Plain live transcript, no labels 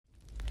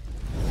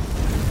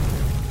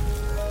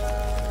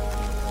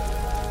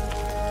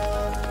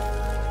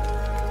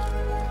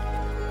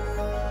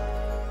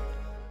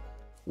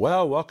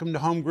Well, welcome to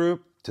Home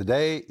Group.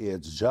 Today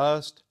it's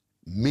just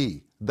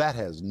me. That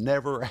has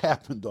never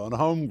happened on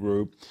Home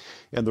Group.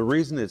 And the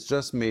reason it's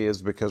just me is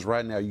because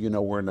right now,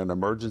 we're in an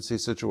emergency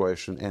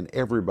situation and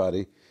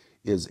everybody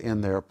is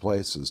in their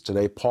places.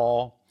 Today,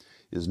 Paul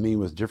is meeting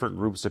with different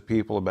groups of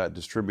people about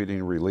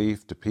distributing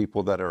relief to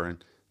people that are in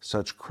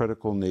such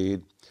critical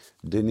need.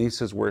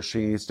 Denise is where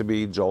she needs to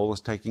be. Joel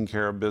is taking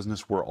care of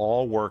business. We're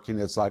all working.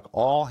 It's like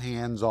all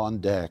hands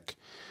on deck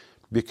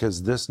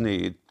because this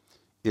need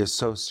is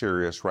so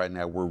serious right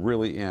now. We're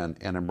really in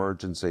an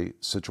emergency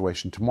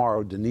situation.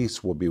 Tomorrow,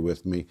 Denise will be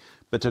with me,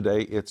 but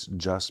today it's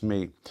just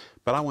me.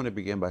 But I want to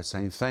begin by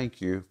saying thank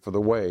you for the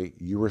way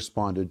you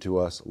responded to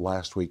us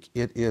last week.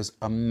 It is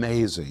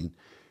amazing,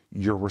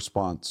 your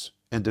response.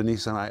 And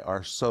Denise and I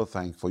are so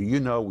thankful.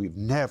 We've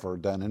never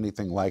done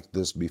anything like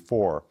this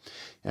before,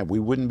 and we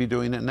wouldn't be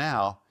doing it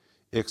now,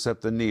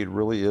 except the need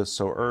really is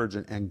so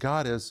urgent. And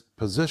God has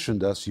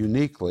positioned us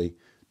uniquely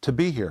to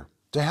be here,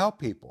 to help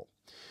people.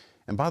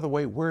 And by the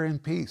way, we're in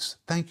peace.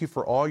 Thank you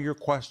for all your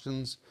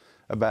questions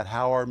about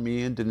how are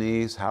me and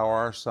Denise, how are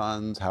our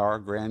sons, how are our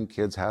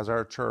grandkids, how's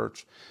our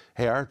church?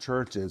 Hey, our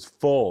church is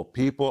full.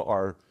 People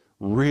are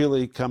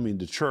really coming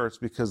to church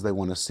because they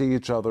want to see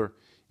each other,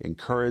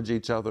 encourage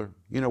each other.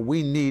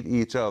 We need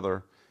each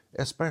other,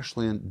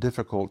 especially in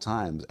difficult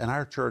times. And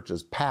our church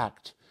is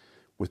packed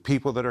with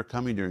people that are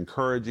coming to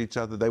encourage each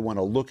other. They want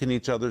to look in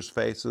each other's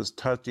faces,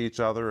 touch each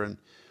other, and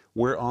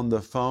we're on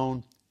the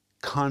phone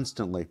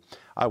constantly.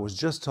 I was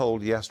just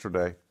told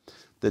yesterday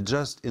that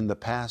just in the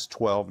past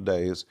 12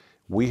 days,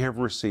 we have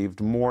received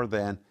more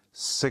than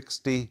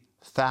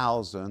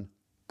 60,000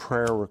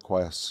 prayer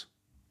requests.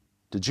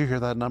 Did you hear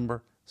that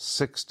number?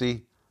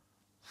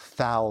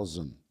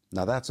 60,000.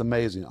 Now that's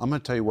amazing. I'm going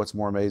to tell you what's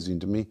more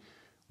amazing to me.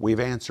 We've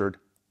answered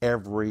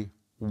every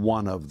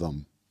one of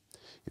them.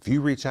 If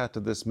you reach out to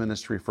this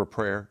ministry for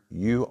prayer,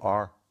 you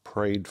are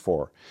prayed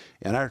for.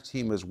 And our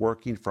team is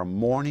working from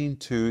morning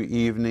to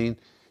evening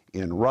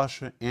in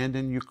Russia and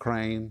in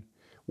Ukraine.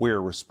 We are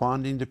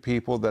responding to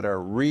people that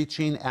are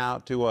reaching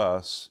out to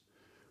us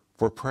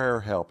for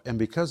prayer help. And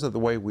because of the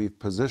way we've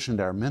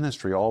positioned our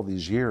ministry all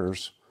these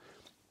years,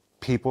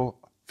 people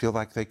feel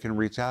like they can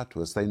reach out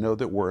to us. They know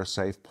that we're a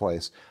safe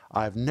place.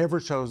 I've never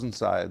chosen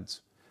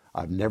sides.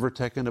 I've never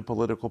taken a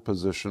political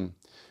position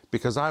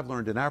because I've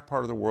learned in our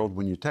part of the world,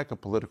 when you take a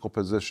political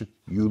position,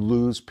 you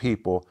lose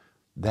people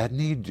that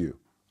need you.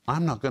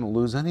 I'm not going to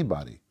lose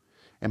anybody.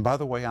 And by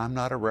the way, I'm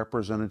not a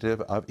representative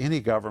of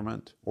any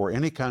government or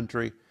any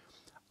country.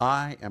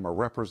 I am a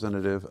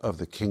representative of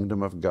the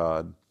kingdom of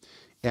God.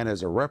 And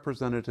as a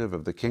representative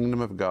of the kingdom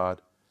of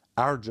God,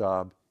 our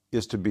job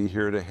is to be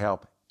here to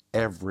help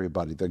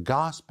everybody. The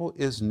gospel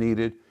is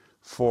needed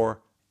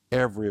for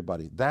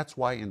everybody. That's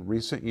why in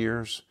recent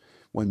years,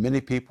 when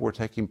many people were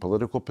taking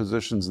political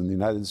positions in the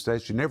United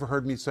States, you never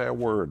heard me say a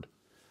word.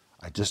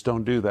 I just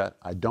don't do that.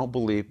 I don't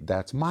believe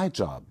that's my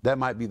job. That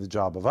might be the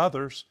job of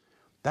others.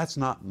 That's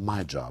not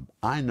my job.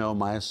 I know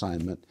my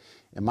assignment,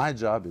 and my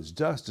job is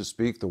just to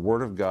speak the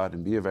word of God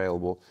and be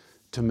available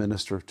to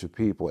minister to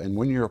people. And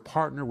when you're a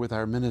partner with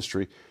our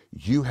ministry,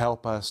 you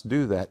help us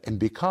do that. And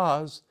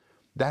because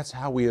that's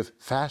how we have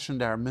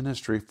fashioned our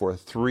ministry for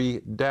 3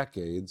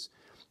 decades,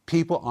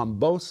 people on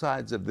both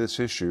sides of this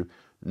issue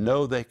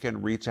know they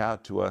can reach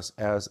out to us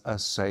as a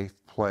safe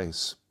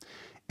place.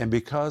 And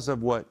because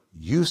of what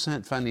you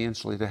sent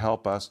financially to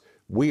help us,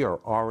 we are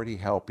already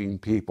helping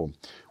people.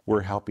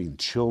 We're helping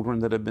children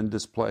that have been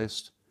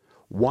displaced.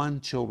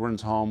 One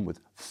children's home with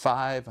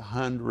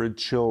 500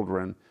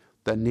 children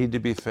that need to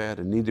be fed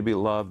and need to be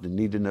loved and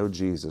need to know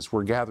Jesus.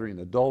 We're gathering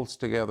adults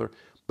together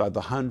by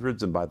the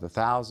hundreds and by the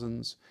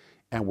thousands,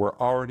 and we're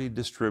already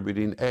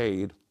distributing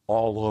aid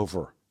all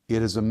over.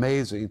 It is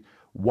amazing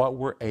what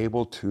we're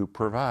able to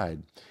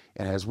provide.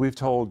 And as we've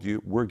told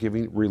you, we're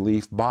giving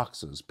relief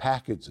boxes,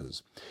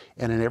 packages.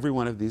 And in every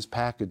one of these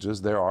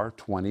packages, there are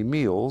 20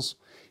 meals.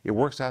 It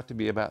works out to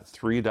be about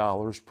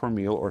 $3 per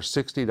meal or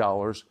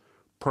 $60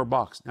 per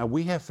box. Now,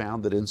 we have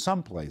found that in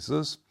some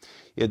places,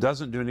 it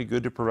doesn't do any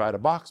good to provide a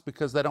box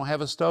because they don't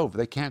have a stove.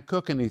 They can't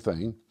cook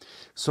anything.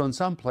 So in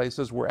some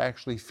places, we're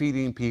actually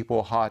feeding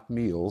people hot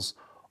meals,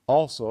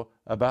 also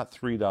about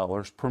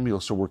 $3 per meal.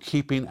 So we're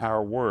keeping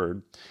our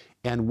word.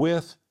 And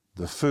with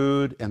the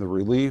food and the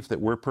relief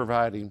that we're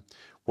providing,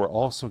 we're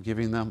also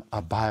giving them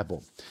a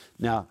Bible.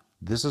 Now,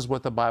 this is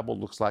what the Bible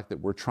looks like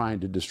that we're trying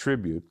to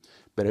distribute,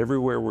 but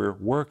everywhere we're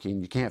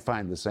working, you can't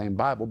find the same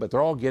Bible, but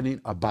they're all getting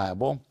a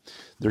Bible.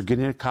 They're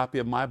getting a copy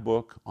of my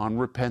book on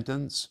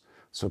repentance,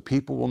 so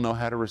people will know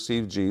how to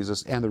receive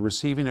Jesus, and they're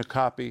receiving a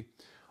copy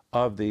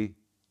of the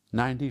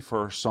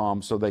 91st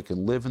Psalm so they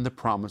can live in the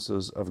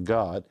promises of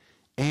God,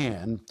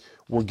 and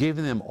we're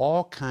giving them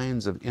all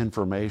kinds of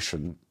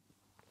information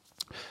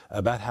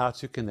about how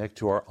to connect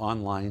to our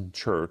online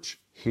church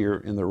here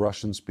in the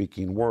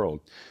Russian-speaking world.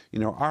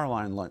 Our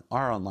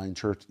online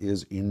church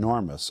is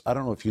enormous. I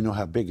don't know if you know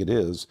how big it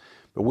is,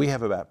 but we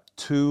have about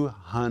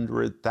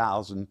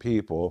 200,000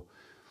 people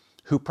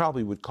who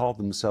probably would call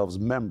themselves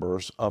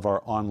members of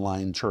our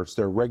online church.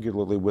 They're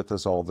regularly with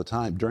us all the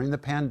time. During the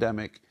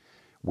pandemic,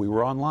 we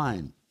were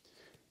online.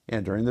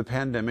 And during the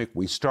pandemic,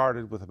 we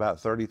started with about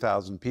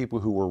 30,000 people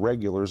who were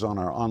regulars on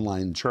our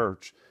online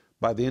church.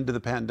 By the end of the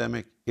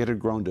pandemic, it had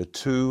grown to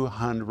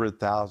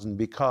 200,000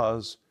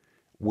 because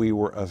we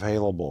were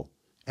available,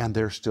 and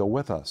they're still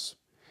with us.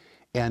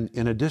 And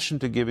in addition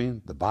to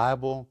giving the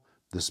Bible,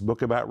 this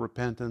book about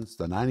repentance,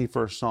 the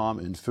 91st Psalm,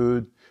 and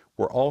food,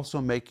 we're also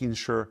making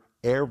sure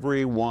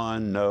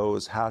everyone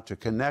knows how to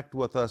connect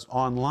with us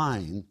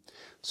online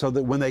so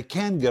that when they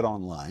can get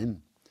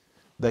online,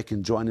 they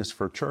can join us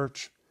for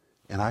church,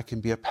 and I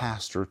can be a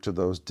pastor to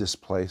those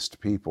displaced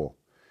people.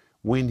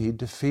 We need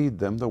to feed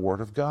them the Word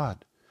of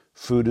God.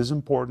 Food is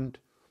important.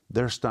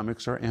 Their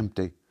stomachs are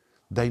empty.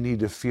 They need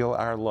to feel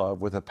our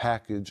love with a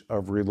package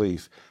of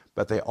relief,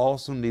 but they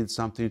also need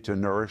something to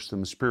nourish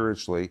them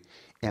spiritually,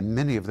 and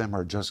many of them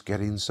are just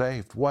getting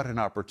saved. What an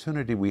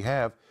opportunity we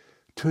have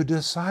to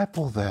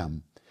disciple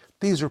them.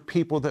 These are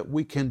people that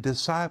we can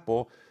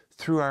disciple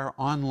through our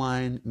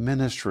online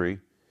ministry,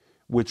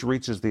 which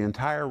reaches the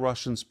entire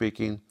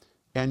Russian-speaking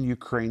and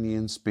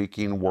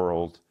Ukrainian-speaking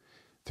world.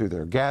 Through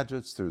their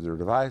gadgets, through their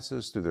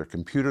devices, through their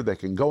computer, they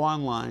can go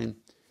online,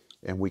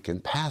 and we can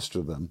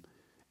pastor them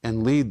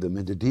and lead them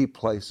into deep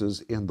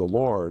places in the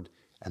Lord,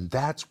 and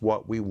that's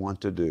what we want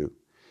to do.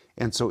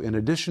 And so in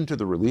addition to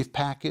the relief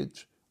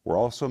package, we're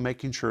also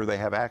making sure they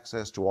have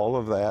access to all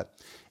of that,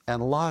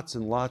 and lots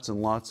and lots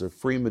and lots of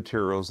free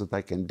materials that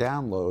they can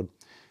download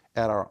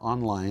at our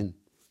online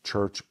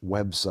church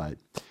website.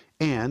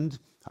 And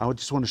I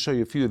just want to show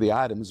you a few of the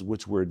items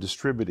which we're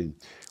distributing.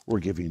 We're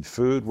giving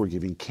food, we're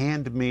giving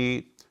canned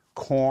meat,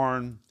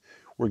 corn,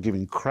 we're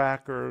giving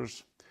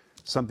crackers,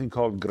 something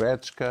called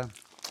grechka.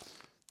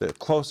 The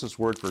closest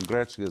word for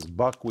grechka is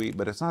buckwheat,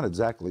 but it's not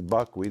exactly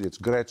buckwheat, it's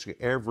grechka.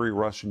 Every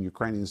Russian,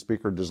 Ukrainian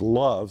speaker just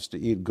loves to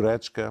eat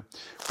grechka.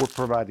 We're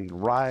providing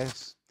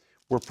rice,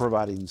 we're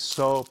providing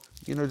soap.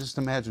 You know, just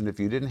imagine if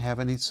you didn't have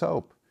any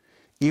soap.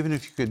 Even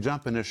if you could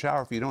jump in a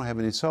shower, if you don't have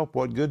any soap,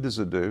 what good does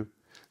it do?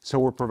 So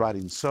we're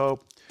providing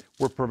soap,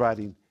 we're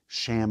providing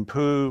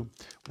shampoo,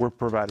 we're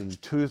providing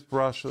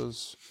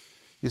toothbrushes.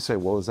 You say,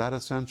 well, is that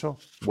essential?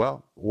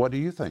 Well, what do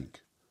you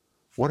think?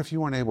 What if you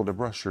weren't able to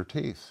brush your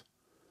teeth?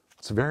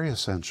 It's very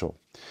essential.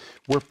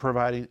 We're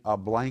providing a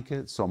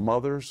blanket so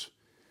mothers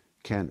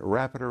can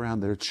wrap it around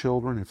their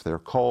children if they're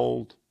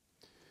cold.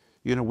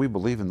 You know, we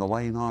believe in the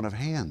laying on of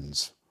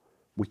hands.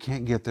 We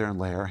can't get there and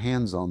lay our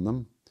hands on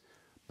them,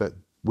 but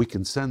we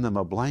can send them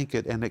a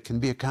blanket, and it can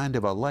be a kind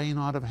of a laying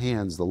on of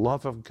hands. The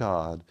love of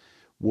God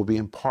will be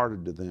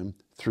imparted to them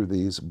through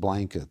these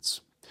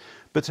blankets.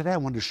 But today I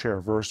wanted to share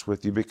a verse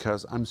with you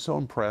because I'm so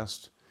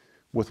impressed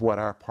with what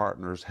our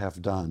partners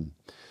have done.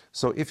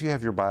 So if you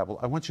have your Bible,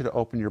 I want you to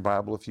open your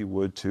Bible, if you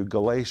would, to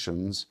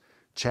Galatians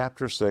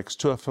chapter 6,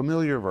 to a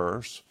familiar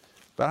verse,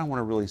 but I want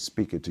to really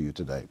speak it to you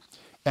today.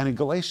 And in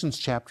Galatians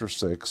chapter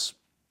 6,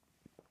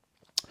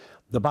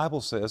 the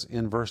Bible says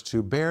in verse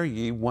 2, "Bear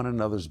ye one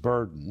another's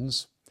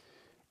burdens,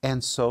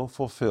 and so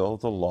fulfill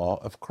the law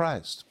of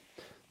Christ."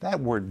 That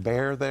word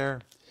bear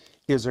there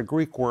is a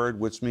Greek word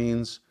which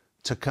means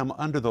to come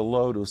under the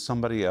load of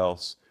somebody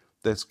else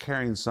that's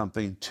carrying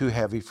something too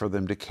heavy for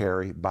them to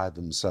carry by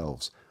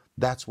themselves.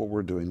 That's what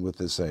we're doing with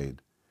this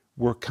aid.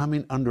 We're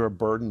coming under a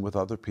burden with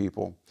other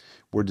people.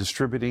 We're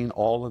distributing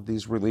all of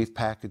these relief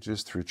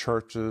packages through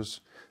churches,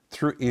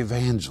 through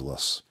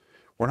evangelists.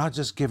 We're not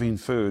just giving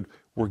food,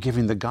 we're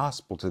giving the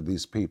gospel to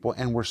these people,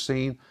 and we're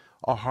seeing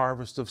a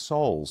harvest of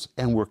souls.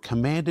 And we're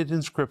commanded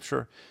in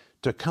Scripture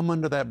to come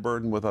under that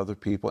burden with other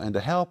people and to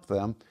help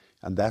them,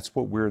 and that's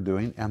what we're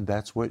doing, and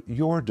that's what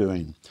you're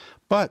doing.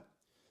 But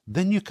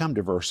then you come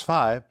to verse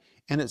 5,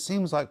 and it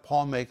seems like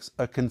Paul makes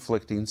a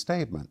conflicting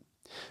statement,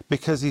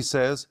 because he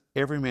says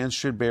every man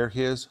should bear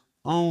his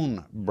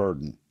own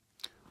burden.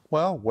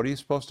 Well, what are you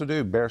supposed to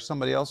do? Bear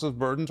somebody else's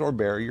burdens or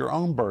bear your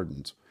own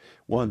burdens?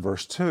 Well, in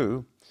verse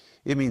 2,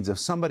 it means if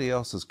somebody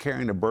else is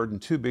carrying a burden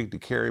too big to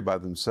carry by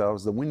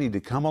themselves, then we need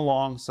to come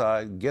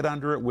alongside, get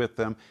under it with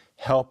them,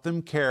 help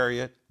them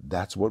carry it.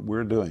 That's what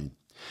we're doing.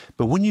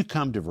 But when you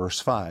come to verse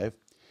 5,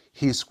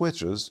 he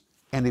switches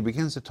and he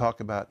begins to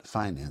talk about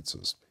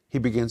finances. He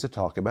begins to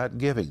talk about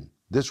giving.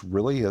 This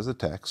really is a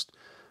text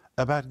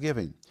about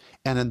giving.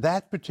 And in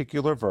that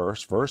particular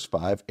verse, verse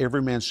 5,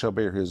 every man shall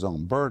bear his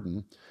own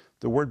burden.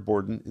 The word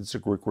burden is a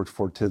Greek word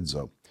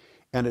fortizo.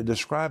 And it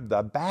described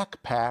the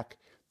backpack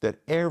that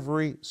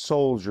every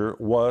soldier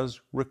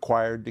was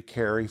required to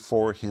carry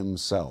for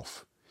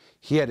himself.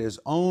 He had his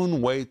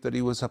own weight that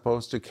he was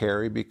supposed to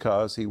carry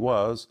because he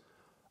was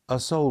a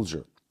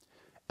soldier.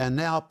 And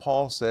now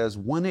Paul says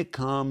when it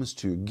comes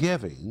to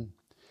giving,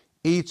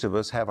 each of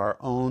us have our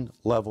own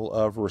level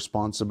of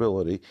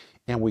responsibility,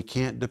 and we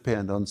can't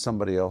depend on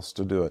somebody else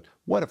to do it.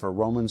 What if a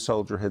Roman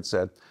soldier had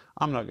said,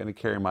 I'm not going to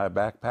carry my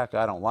backpack,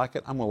 I don't like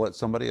it, I'm going to let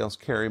somebody else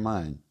carry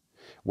mine?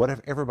 What if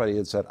everybody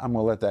had said, I'm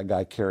going to let that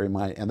guy carry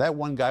mine, and that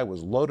one guy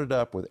was loaded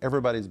up with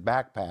everybody's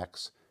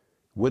backpacks?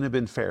 Wouldn't have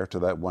been fair to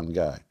that one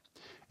guy.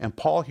 And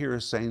Paul here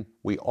is saying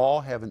we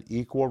all have an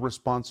equal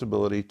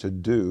responsibility to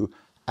do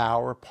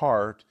our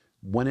part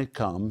when it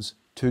comes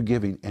to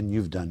giving, and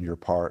you've done your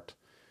part.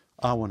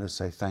 I want to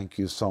say thank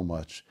you so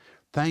much.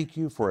 Thank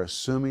you for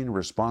assuming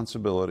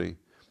responsibility,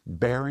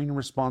 bearing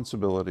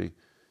responsibility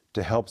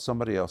to help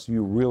somebody else.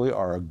 You really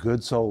are a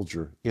good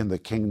soldier in the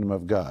kingdom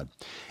of God.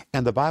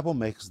 And the Bible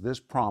makes this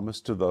promise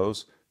to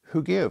those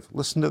who give.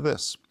 Listen to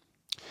this.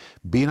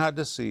 Be not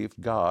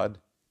deceived, God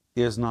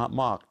is not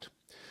mocked.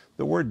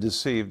 The word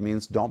deceived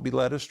means don't be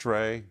led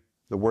astray.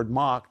 The word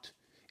mocked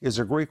is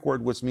a Greek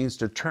word which means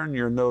to turn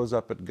your nose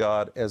up at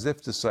God as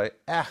if to say,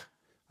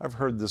 I've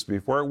heard this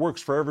before. It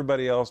works for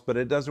everybody else, but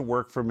it doesn't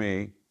work for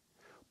me.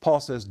 Paul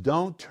says,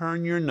 don't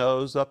turn your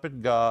nose up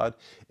at God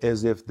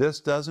as if this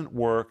doesn't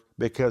work,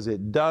 because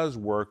it does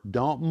work.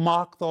 Don't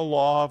mock the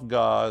law of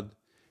God.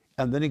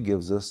 And then he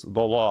gives us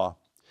the law.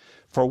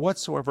 For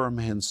whatsoever a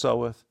man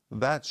soweth,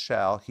 that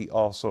shall he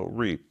also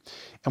reap.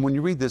 And when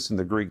you read this in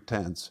the Greek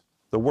tense,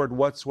 the word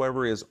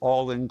whatsoever is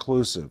all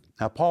inclusive.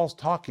 Now, Paul's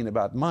talking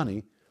about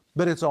money,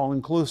 but it's all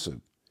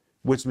inclusive,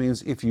 which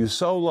means if you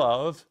sow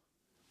love,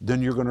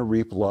 then you're going to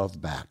reap love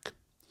back.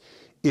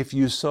 If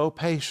you sow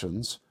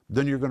patience,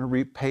 then you're going to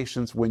reap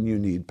patience when you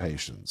need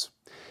patience.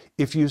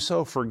 If you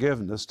sow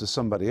forgiveness to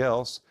somebody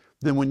else,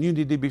 then when you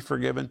need to be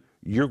forgiven,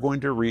 you're going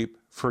to reap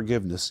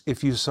forgiveness.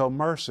 If you sow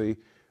mercy,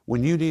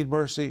 when you need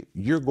mercy,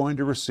 you're going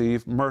to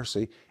receive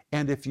mercy.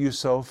 And if you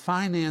sow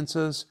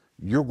finances,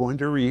 you're going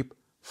to reap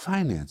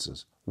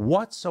finances.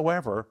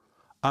 Whatsoever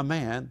a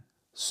man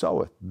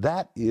soweth.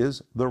 That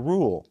is the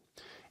rule.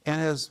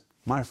 And as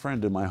my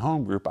friend in my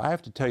home group, I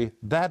have to tell you,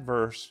 that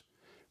verse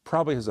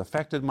probably has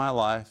affected my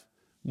life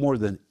more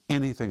than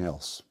anything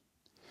else.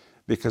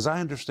 Because I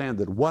understand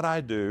that what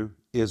I do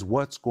is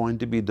what's going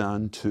to be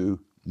done to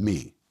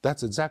me.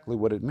 That's exactly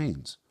what it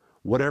means.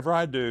 Whatever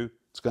I do,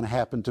 it's going to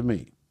happen to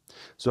me.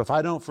 So if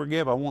I don't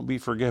forgive, I won't be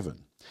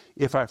forgiven.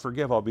 If I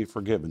forgive, I'll be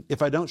forgiven.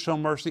 If I don't show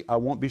mercy, I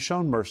won't be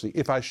shown mercy.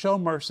 If I show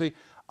mercy,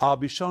 I'll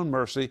be shown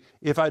mercy.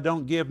 If I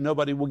don't give,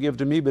 nobody will give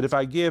to me. But if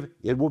I give,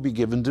 it will be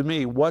given to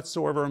me.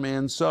 Whatsoever a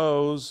man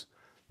sows,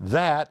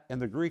 that,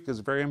 and the Greek is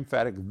very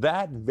emphatic,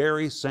 that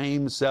very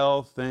same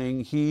self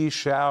thing he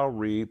shall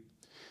reap.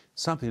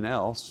 Something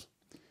else.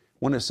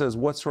 When it says,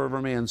 whatsoever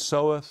a man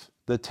soweth,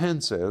 the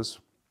tense is,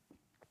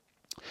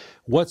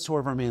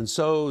 whatsoever a man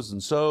sows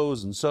and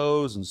sows and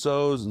sows and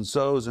sows and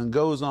sows and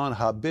goes on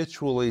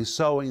habitually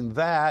sowing,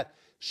 that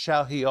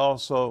shall he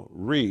also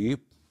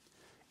reap.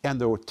 And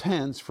the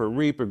tense for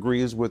reap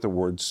agrees with the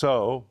word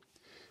sow,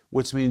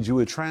 which means you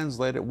would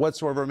translate it,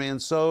 whatsoever a man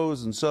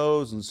sows and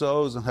sows and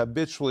sows and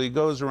habitually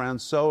goes around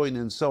sowing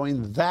and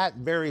sowing, that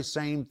very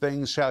same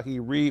thing shall he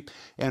reap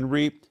and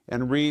reap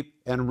and reap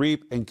and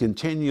reap and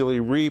continually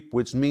reap,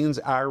 which means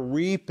our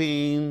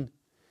reaping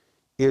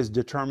is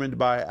determined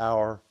by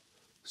our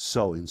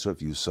sowing. So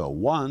if you sow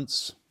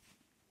once,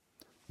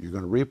 you're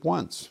going to reap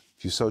once.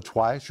 If you sow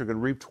twice, you're going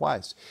to reap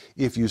twice.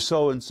 If you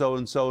sow and sow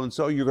and sow and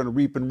sow, you're going to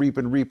reap and reap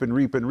and reap and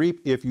reap and reap.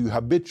 If you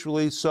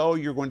habitually sow,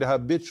 you're going to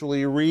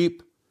habitually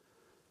reap.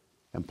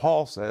 And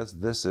Paul says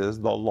this is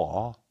the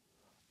law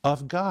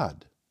of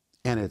God.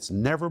 And it's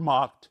never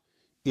mocked.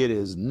 It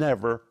is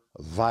never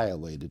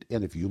violated.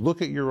 And if you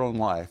look at your own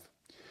life,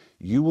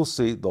 you will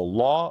see the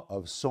law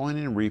of sowing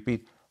and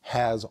reaping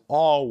has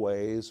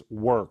always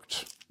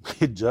worked.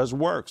 It just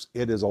works.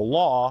 It is a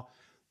law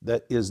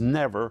that is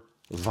never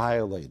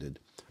violated.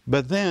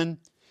 But then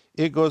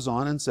it goes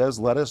on and says,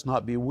 let us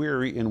not be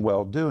weary in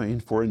well-doing,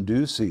 for in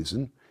due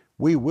season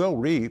we will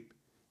reap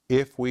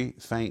if we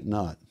faint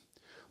not.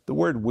 The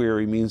word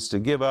weary means to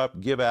give up,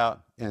 give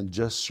out, and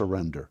just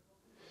surrender.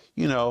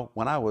 You know,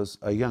 when I was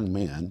a young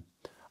man,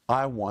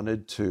 I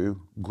wanted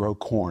to grow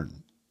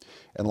corn.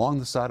 And along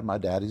the side of my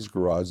daddy's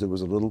garage, there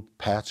was a little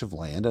patch of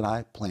land, and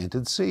I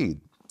planted seed.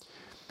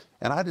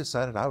 And I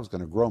decided I was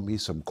going to grow me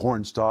some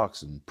corn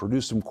stalks and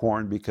produce some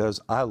corn because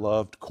I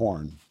loved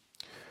corn.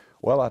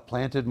 Well, I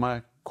planted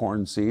my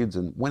corn seeds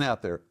and went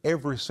out there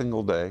every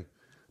single day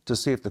to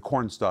see if the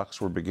corn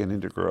stalks were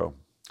beginning to grow.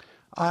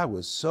 I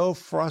was so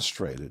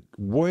frustrated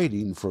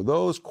waiting for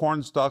those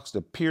corn stalks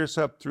to pierce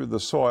up through the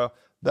soil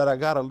that I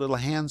got a little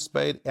hand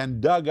spade and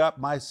dug up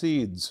my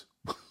seeds.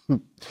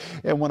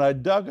 And when I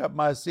dug up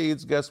my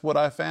seeds, guess what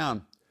I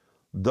found?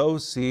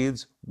 Those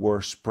seeds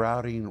were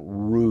sprouting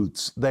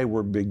roots. They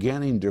were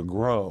beginning to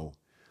grow.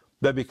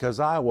 But because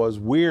I was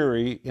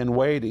weary in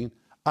waiting,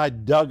 I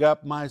dug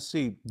up my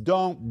seed.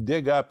 Don't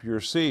dig up your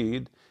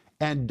seed,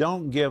 and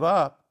don't give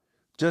up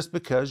just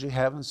because you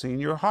haven't seen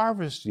your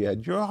harvest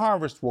yet. Your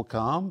harvest will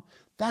come.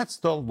 That's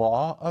the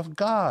law of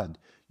God.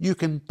 You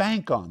can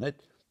bank on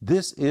it.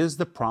 This is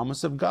the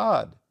promise of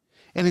God.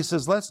 And he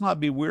says, let's not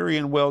be weary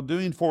in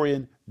well-doing, for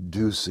in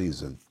due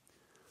season.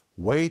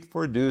 Wait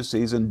for due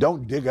season.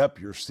 Don't dig up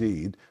your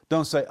seed.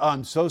 Don't say, oh,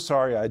 I'm so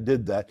sorry I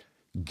did that.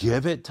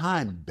 Give it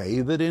time.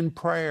 Bathe it in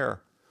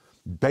prayer.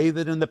 Bathe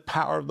it in the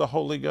power of the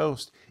Holy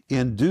Ghost.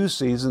 In due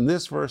season,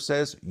 this verse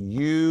says,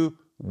 you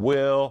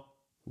will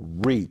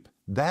reap.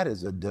 That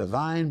is a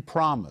divine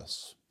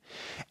promise.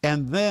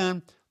 And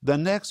then the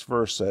next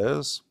verse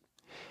says,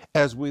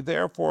 as we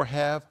therefore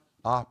have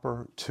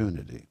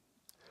opportunity,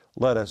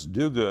 let us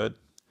do good,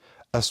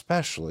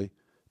 especially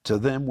to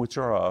them which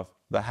are of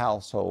the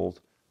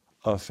household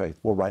of faith.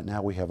 Well, right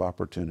now we have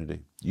opportunity.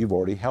 You've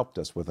already helped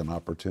us with an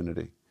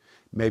opportunity.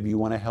 Maybe you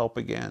want to help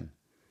again.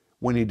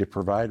 We need to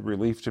provide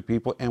relief to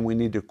people, and we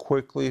need to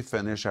quickly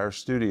finish our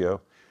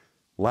studio.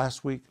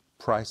 Last week,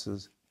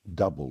 prices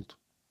doubled.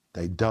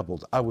 They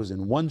doubled. I was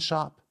in one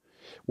shop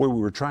where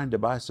we were trying to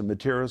buy some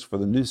materials for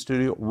the new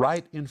studio.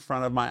 Right in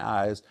front of my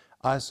eyes,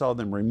 I saw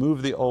them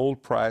remove the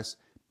old price,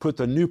 put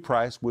the new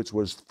price, which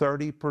was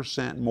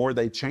 30% more.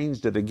 They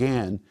changed it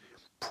again.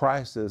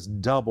 Prices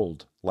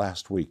doubled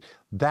last week.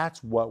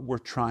 That's what we're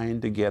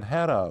trying to get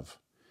ahead of,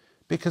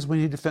 because we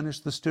need to finish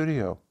the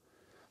studio.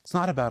 It's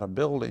not about a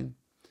building.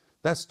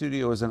 That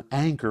studio is an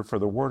anchor for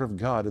the Word of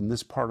God in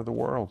this part of the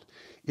world.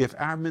 If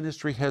our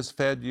ministry has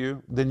fed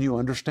you, then you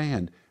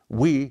understand.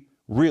 We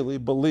really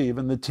believe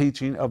in the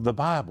teaching of the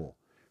Bible.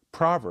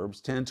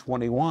 Proverbs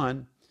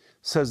 10:21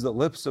 says the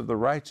lips of the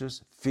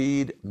righteous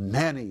feed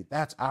many.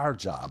 That's our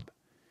job.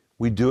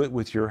 We do it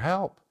with your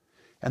help.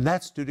 And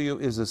that studio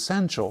is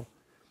essential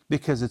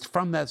because it's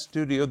from that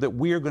studio that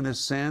we are going to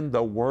send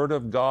the Word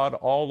of God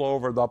all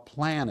over the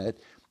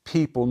planet.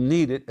 People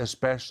need it,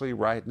 especially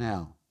right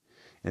now.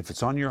 If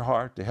it's on your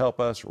heart to help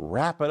us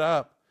wrap it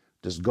up,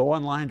 just go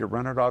online to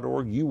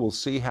renner.org. You will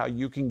see how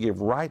you can give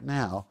right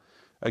now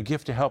a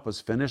gift to help us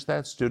finish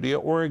that studio,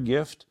 or a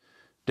gift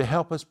to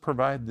help us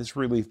provide this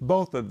relief.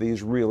 Both of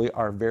these really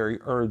are very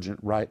urgent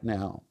right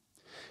now.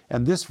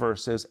 And this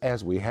verse says,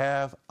 as we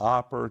have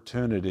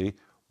opportunity,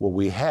 well,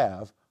 we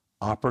have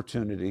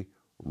opportunity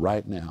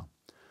right now.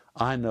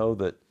 I know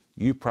that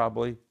you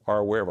probably are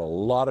aware of a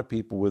lot of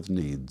people with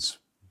needs.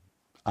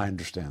 I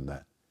understand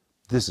that.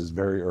 This is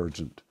very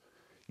urgent.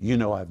 You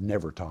know I've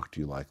never talked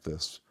to you like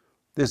this.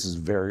 This is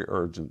very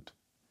urgent.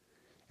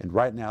 And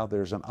right now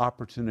there's an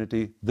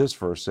opportunity, this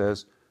verse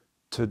says,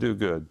 to do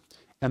good.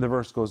 And the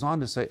verse goes on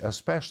to say,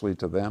 especially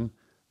to them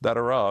that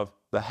are of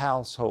the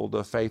household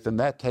of faith. And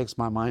that takes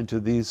my mind to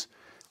these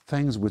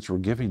things which we're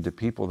giving to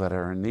people that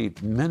are in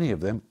need. Many of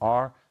them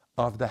are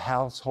of the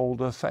household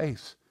of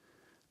faith.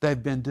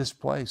 They've been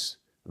displaced.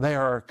 They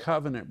are our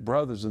covenant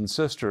brothers and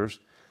sisters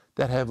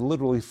that have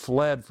literally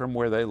fled from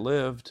where they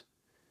lived.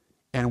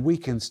 And we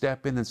can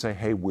step in and say,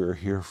 hey, we're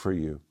here for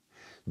you.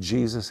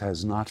 Jesus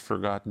has not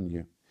forgotten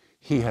you.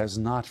 He has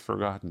not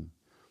forgotten.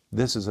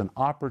 This is an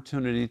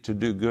opportunity to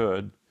do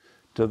good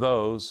to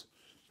those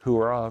who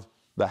are of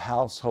the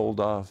household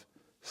of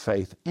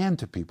faith, and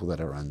to people that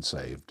are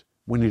unsaved.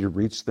 We need to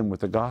reach them with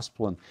the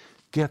gospel and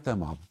get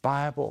them a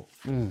Bible.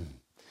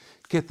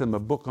 Get them a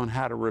book on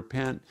how to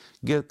repent.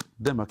 Get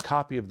them a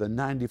copy of the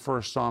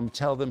 91st Psalm.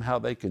 Tell them how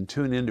they can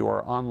tune into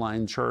our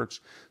online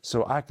church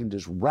so I can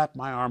just wrap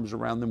my arms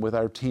around them with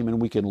our team,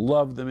 and we can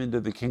love them into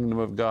the kingdom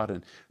of God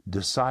and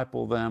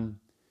disciple them.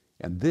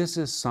 And this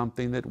is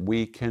something that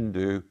we can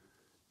do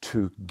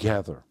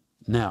together.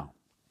 Now,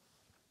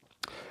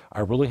 I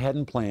really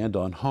hadn't planned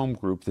on home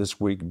group this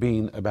week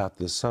being about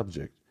this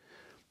subject,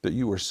 but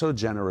you were so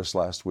generous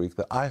last week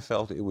that I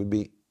felt it would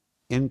be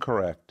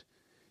incorrect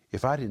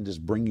if I didn't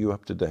just bring you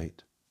up to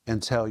date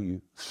and tell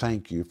you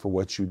thank you for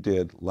what you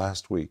did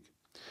last week.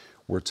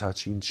 We're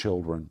touching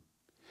children.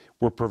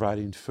 We're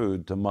providing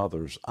food to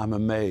mothers. I'm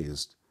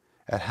amazed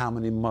at how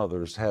many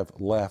mothers have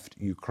left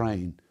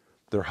Ukraine.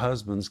 Their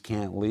husbands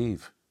can't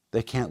leave.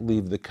 They can't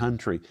leave the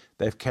country.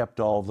 They've kept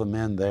all the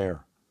men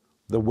there.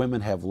 The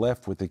women have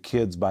left with the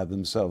kids by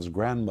themselves,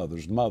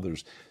 grandmothers,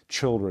 mothers,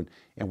 children,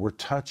 and we're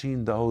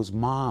touching those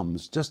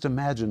moms. Just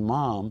imagine,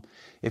 mom,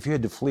 if you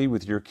had to flee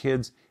with your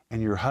kids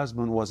and your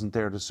husband wasn't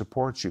there to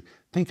support you.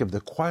 Think of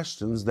the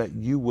questions that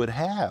you would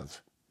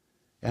have.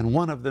 And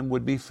one of them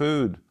would be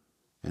food.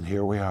 And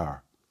here we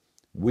are.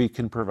 We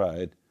can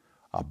provide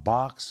a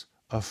box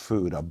of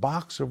food, a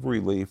box of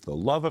relief, the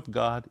love of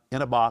God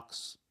in a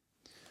box,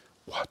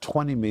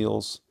 20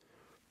 meals,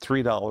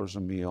 $3 a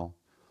meal.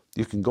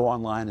 You can go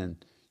online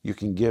and you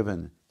can give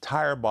an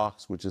entire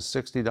box, which is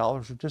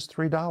 $60 or just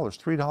 $3.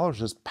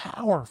 $3 is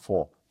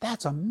powerful.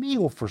 That's a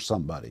meal for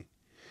somebody.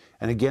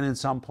 And again, in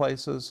some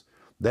places,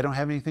 they don't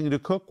have anything to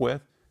cook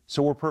with,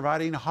 so we're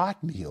providing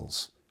hot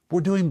meals.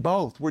 We're doing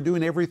both. We're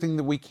doing everything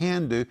that we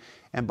can do.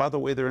 And by the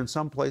way, there are in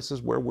some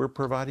places where we're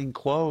providing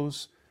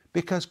clothes,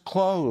 because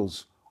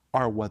clothes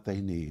are what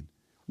they need.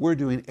 We're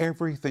doing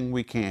everything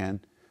we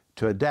can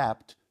to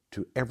adapt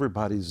to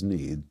everybody's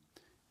need,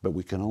 but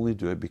we can only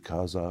do it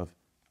because of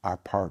our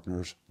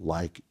partners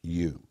like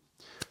you.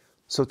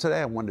 So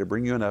today I wanted to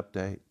bring you an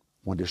update. I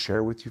wanted to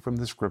share with you from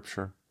the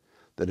scripture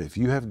that if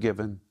you have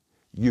given,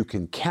 you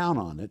can count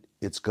on it.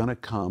 It's going to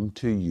come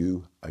to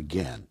you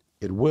again.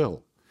 It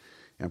will.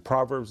 And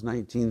Proverbs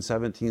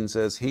 19:17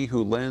 says, he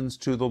who lends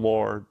to the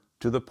Lord,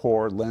 to the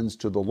poor, lends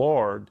to the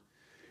Lord,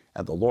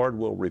 and the Lord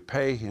will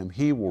repay him.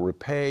 He will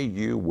repay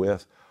you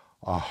with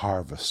a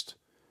harvest.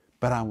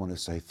 But I want to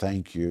say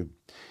thank you.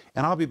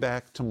 And I'll be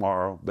back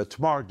tomorrow. But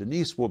tomorrow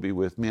Denise will be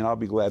with me, and I'll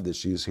be glad that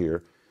she's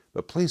here.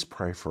 But please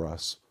pray for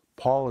us.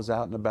 Paul is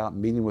out and about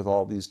meeting with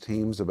all these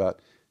teams about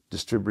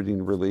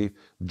distributing relief.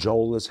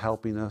 Joel is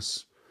helping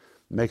us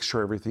make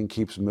sure everything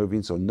keeps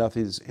moving so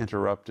nothing's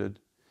interrupted.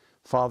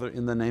 Father,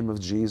 in the name of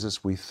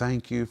Jesus, we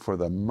thank you for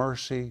the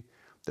mercy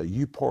that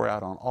you pour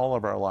out on all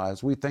of our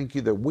lives. We thank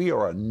you that we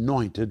are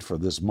anointed for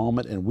this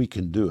moment and we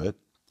can do it.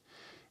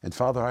 And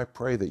Father, I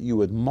pray that you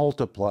would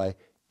multiply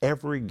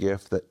every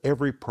gift that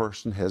every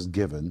person has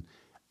given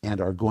and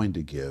are going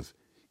to give.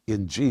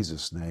 In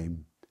Jesus'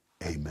 name,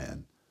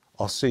 amen.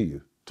 I'll see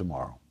you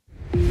tomorrow.